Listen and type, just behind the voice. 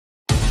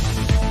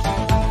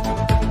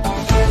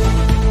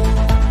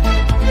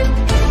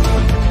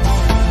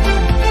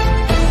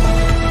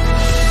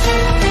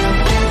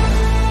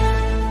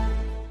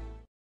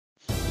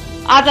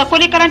आज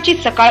अकोलेकरांची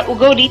सकाळ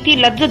उगवली ती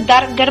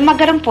लज्जतदार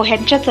गरमागरम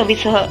पोह्यांच्या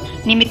चवीसह।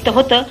 निमित्त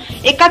होतं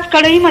एकाच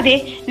कढईमध्ये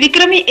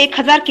विक्रमी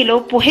 1000 किलो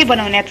पोहे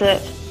बनवण्याचं।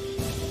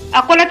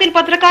 अकोल्यातील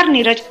पत्रकार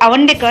नीरज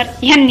आवंडेकर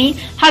यांनी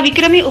हा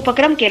विक्रमी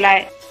उपक्रम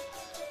केलाय।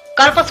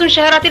 कालपासून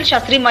शहरातील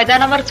शास्त्री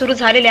मैदानावर सुरू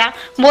झालेल्या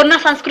मोरणा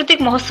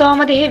सांस्कृतिक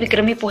महोत्सवामध्ये हे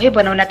विक्रमी पोहे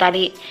बनवण्यात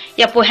आले।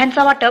 या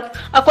पोह्यांचा वाटप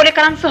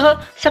अकोलेकरांसह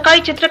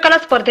सकाळी चित्रकला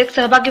स्पर्धेत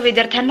सहभागी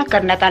विद्यार्थ्यांना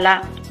करण्यात आला।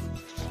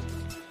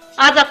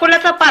 आज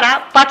अकोल्याचा पारा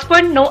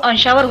 5.9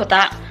 अंशावर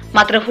होता।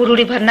 मात्र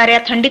हुरहुरी भरणाऱ्या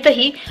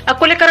थंडीतही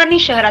अकोलेकरांनी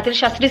शहरातील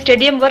शास्त्री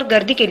स्टेडियमवर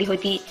गर्दी केली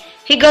होती।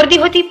 ही गर्दी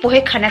होती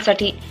पोहे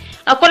खाण्यासाठी।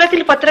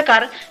 अकोल्यातील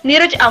पत्रकार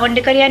नीरज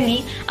आवंडेकर यांनी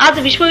आज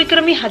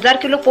विश्वविक्रमी 1000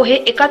 किलो पोहे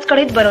एकाच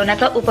कढईत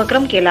बनवण्याचा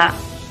उपक्रम केला।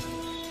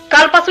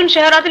 कालपासून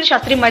शहरातील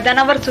शास्त्री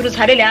मैदानावर सुरू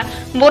झालेल्या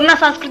मोरणा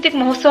सांस्कृतिक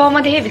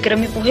महोत्सवामध्ये हे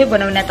विक्रमी पोहे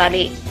बनवण्यात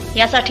आले।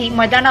 यासाठी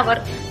मैदानावर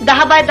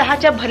 10 बाय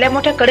 10च्या भल्या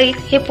मोठ्या कढईत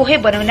हे पोहे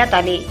बनवण्यात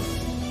आले।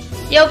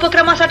 या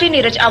उपक्रमासाठी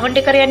नीरज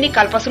आवंडेकर यांनी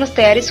कालपासूनच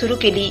तयारी सुरू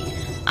केली।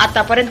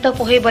 आतापर्यंत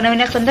पोहे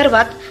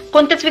बनवण्यासंदर्भात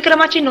कोणत्याच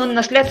विक्रमाची नोंद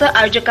नसल्याचं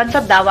आयोजकांचा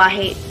दावा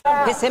आहे।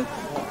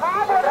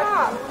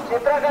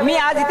 मी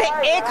आज इथे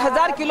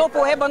 1000 किलो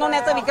पोहे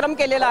बनवण्याचा विक्रम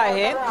केलेला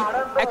आहे।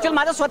 ऍक्च्युअली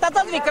माझा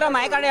स्वतःचाच विक्रम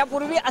आहे, कारण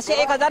यापूर्वी असे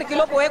 1000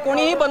 किलो पोहे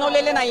कोणीही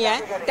बनवलेले नाही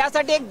आहे।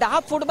 त्यासाठी एक 10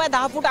 फूट बाय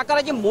 10 फूट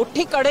आकाराची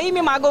मोठी कढई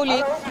मी मागवली।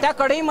 त्या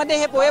कढईमध्ये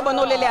हे पोहे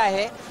बनवलेले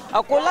आहे।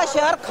 अकोला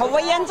शहर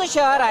खवय्यांचं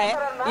शहर आहे।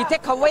 इथे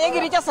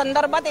खवय्यगिरीच्या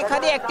संदर्भात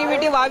एखादी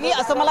ऍक्टिव्हिटी व्हावी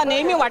असं मला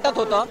नेहमी वाटत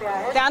होतं।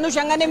 त्या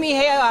अनुषंगाने मी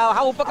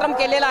हा उपक्रम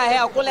केलेला आहे।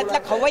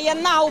 अकोल्यातल्या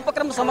खवय्यांना हा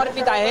उपक्रम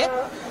समर्पित आहे।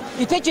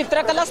 इथे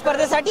चित्रकला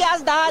स्पर्धेसाठी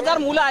आज 10,000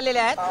 मुलं आलेले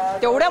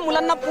आहेत। तेवढ्या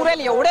मुलांना पुरेल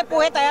एवढे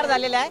पोहे तयार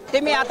झालेले आहेत, ते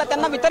मी आता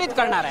त्यांना वितरित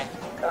करणार आहे।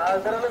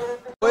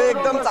 पोहे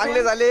एकदम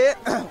चांगले झाले।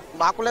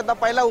 अकोल्याचा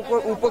पहिला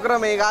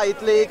उपक्रम आहे का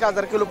इथले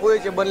 1000 किलो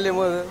पोहेचे बनले,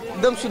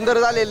 एकदम सुंदर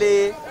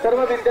झालेले।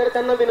 सर्व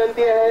विद्यार्थ्यांना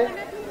विनंती आहे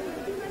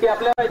की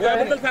आपल्या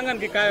पोह्याबद्दल सांगा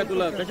की काय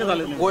तुला कसे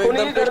झाले? पोहे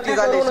एकदम टेस्टी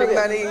झाले,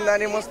 शेंगदाणे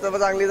इंगदाणे मस्त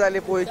चांगले झाले।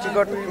 पोहे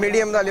चिकट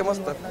मीडियम झाले,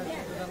 मस्त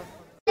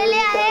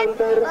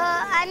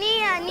आणि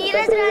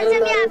नीरज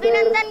रावचं मी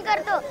अभिनंदन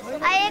करतो।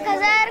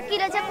 1000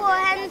 किलोच्या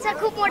पोह्यांचा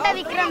खूप मोठा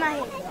विक्रम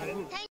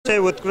आहे।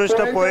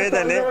 उत्कृष्ट पोहे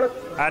झाले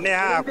आणि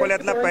हा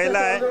अकोल्यातला पहिला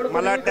आहे।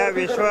 मला त्या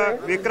विश्व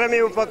विक्रमी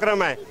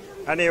उपक्रम आहे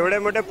आणि एवढे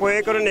मोठे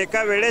पोहे करून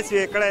एका वेळेस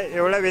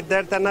एवढ्या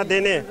विद्यार्थ्यांना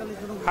देणे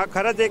हा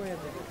खरंच एक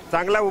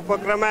चांगला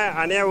उपक्रम आहे।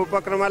 आणि या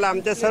उपक्रमाला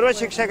आमच्या सर्व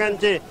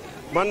शिक्षकांचे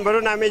मन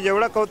भरून आम्ही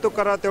जेवढं कौतुक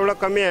करावं तेवढं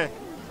कमी आहे।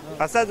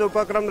 असाच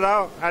उपक्रम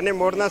राव आणि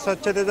मोरणा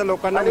स्वच्छतेचं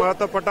लोकांना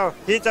महत्त्व पटाव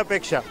हीच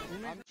अपेक्षा।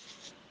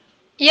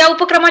 या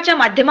उपक्रमाच्या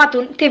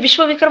माध्यमातून ते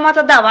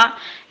विश्वविक्रमाचा दावा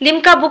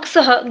लिम्का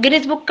बुकसह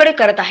गिनीज बुककडे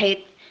करत आहेत।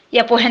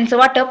 या पोह्यांचं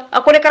वाटप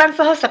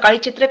अकोलेकरांसह सकाळी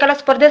चित्रकला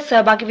स्पर्धेत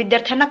सहभागी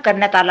विद्यार्थ्यांना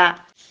करण्यात आला।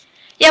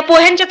 या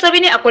पोह्यांच्या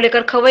चवीने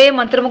अकोलेकर खवय्ये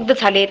मंत्रमुग्ध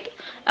झालेत।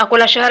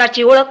 अकोला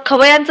शहराची ओळख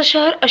खवय्यांचं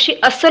शहर अशी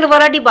अस्सल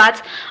वराडी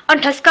बाज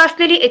आणि ठसका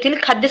असलेली येथील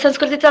खाद्य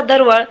संस्कृतीचा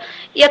दरवळ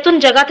यातून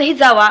जगातही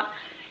जावा।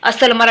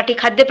 अस्सल मराठी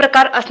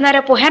खाद्यप्रकार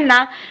असणाऱ्या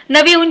पोह्यांना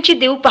नवी उंची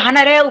देऊ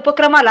पाहणाऱ्या या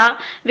उपक्रमाला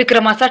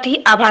विक्रमासाठी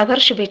आभाळभर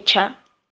शुभेच्छा।